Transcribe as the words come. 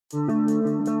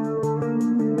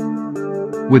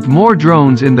With more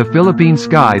drones in the Philippine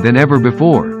sky than ever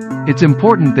before, it's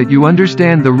important that you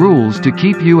understand the rules to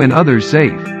keep you and others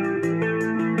safe.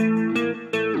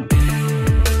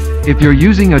 If you're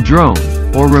using a drone,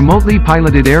 or remotely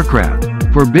piloted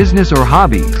aircraft, for business or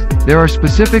hobby, there are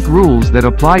specific rules that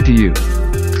apply to you.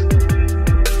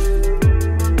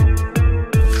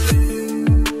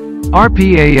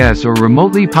 RPAS or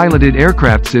remotely piloted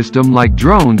aircraft system like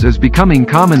drones is becoming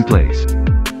commonplace.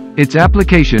 Its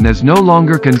application is no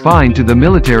longer confined to the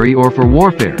military or for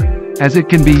warfare, as it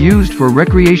can be used for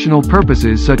recreational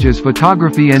purposes such as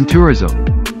photography and tourism.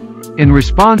 In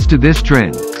response to this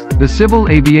trend, the Civil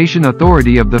Aviation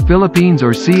Authority of the Philippines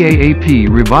or CAAP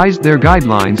revised their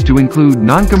guidelines to include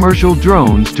non-commercial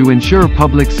drones to ensure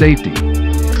public safety.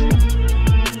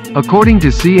 According to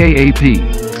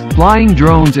CAAP, flying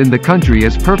drones in the country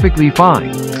is perfectly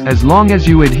fine, as long as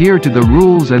you adhere to the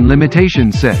rules and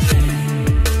limitations set.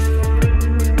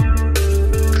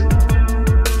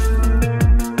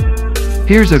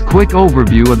 Here's a quick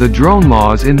overview of the drone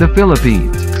laws in the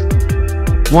Philippines.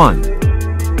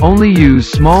 1. Only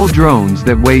use small drones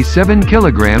that weigh 7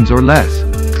 kilograms or less.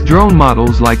 Drone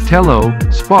models like Tello,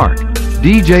 Spark,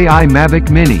 DJI Mavic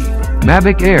Mini,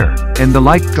 Mavic Air, and the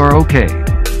like are okay.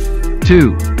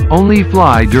 2. Only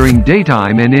fly during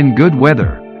daytime and in good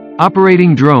weather.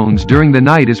 Operating drones during the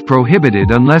night is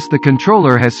prohibited unless the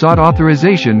controller has sought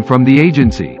authorization from the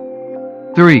agency.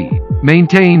 3.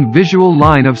 Maintain visual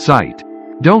line of sight.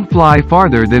 Don't fly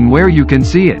farther than where you can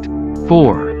see it.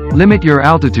 4. Limit your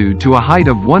altitude to a height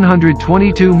of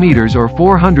 122 meters or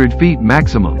 400 feet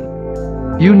maximum.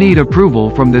 You need approval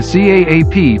from the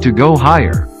CAAP to go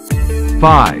higher.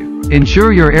 5.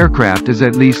 Ensure your aircraft is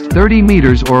at least 30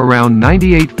 meters or around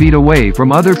 98 feet away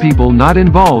from other people not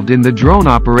involved in the drone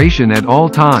operation at all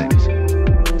times.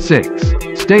 6.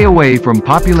 Stay away from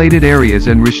populated areas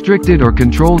and restricted or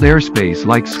controlled airspace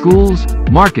like schools,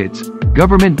 markets,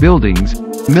 government buildings,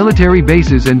 military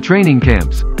bases and training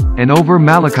camps, and over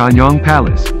Malacañang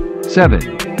Palace.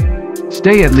 7.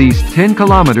 Stay at least 10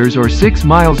 kilometers or 6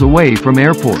 miles away from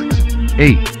airports.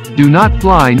 8. Do not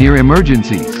fly near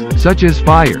emergencies, such as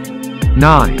fire.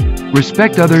 9.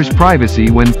 Respect others' privacy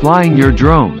when flying your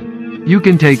drone. You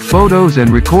can take photos and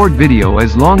record video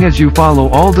as long as you follow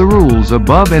all the rules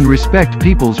above and respect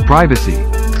people's privacy.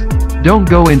 Don't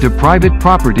go into private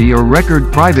property or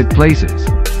record private places.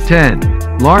 10.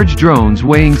 Large drones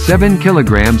weighing 7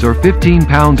 kilograms or 15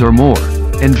 pounds or more,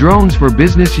 and drones for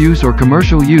business use or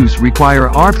commercial use require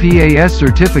RPAS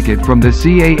certificate from the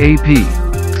CAAP.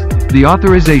 The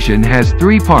authorization has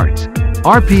 3 parts: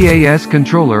 RPAS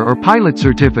Controller or Pilot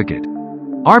Certificate,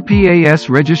 RPAS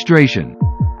Registration,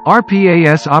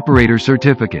 RPAS Operator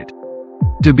Certificate.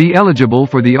 To be eligible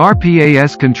for the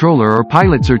RPAS Controller or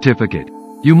Pilot Certificate,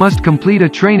 you must complete a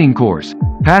training course,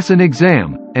 pass an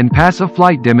exam, and pass a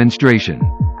flight demonstration.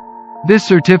 This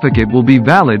certificate will be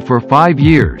valid for 5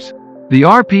 years. The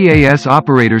RPAS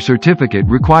Operator Certificate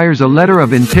requires a letter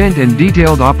of intent and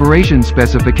detailed operation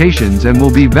specifications and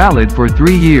will be valid for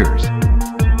 3 years.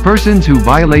 Persons who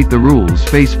violate the rules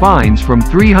face fines from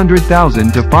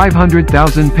 300,000 to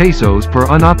 500,000 pesos per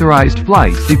unauthorized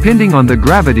flight depending on the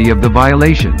gravity of the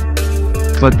violation.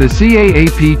 But the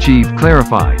CAAP chief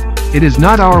clarified, "It is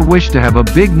not our wish to have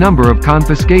a big number of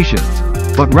confiscations,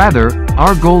 but rather,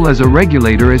 our goal as a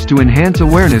regulator is to enhance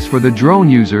awareness for the drone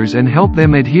users and help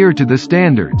them adhere to the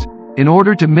standards, in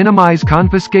order to minimize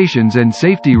confiscations and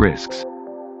safety risks."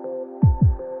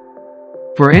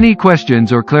 For any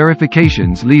questions or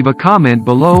clarifications, leave a comment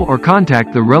below or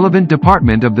contact the relevant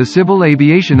department of the Civil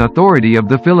Aviation Authority of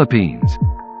the Philippines.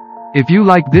 If you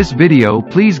like this video,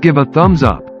 please give a thumbs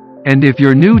up. And if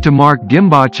you're new to Mark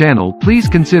Gimba channel, please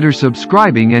consider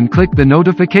subscribing and click the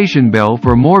notification bell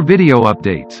for more video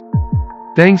updates.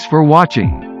 Thanks for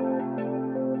watching.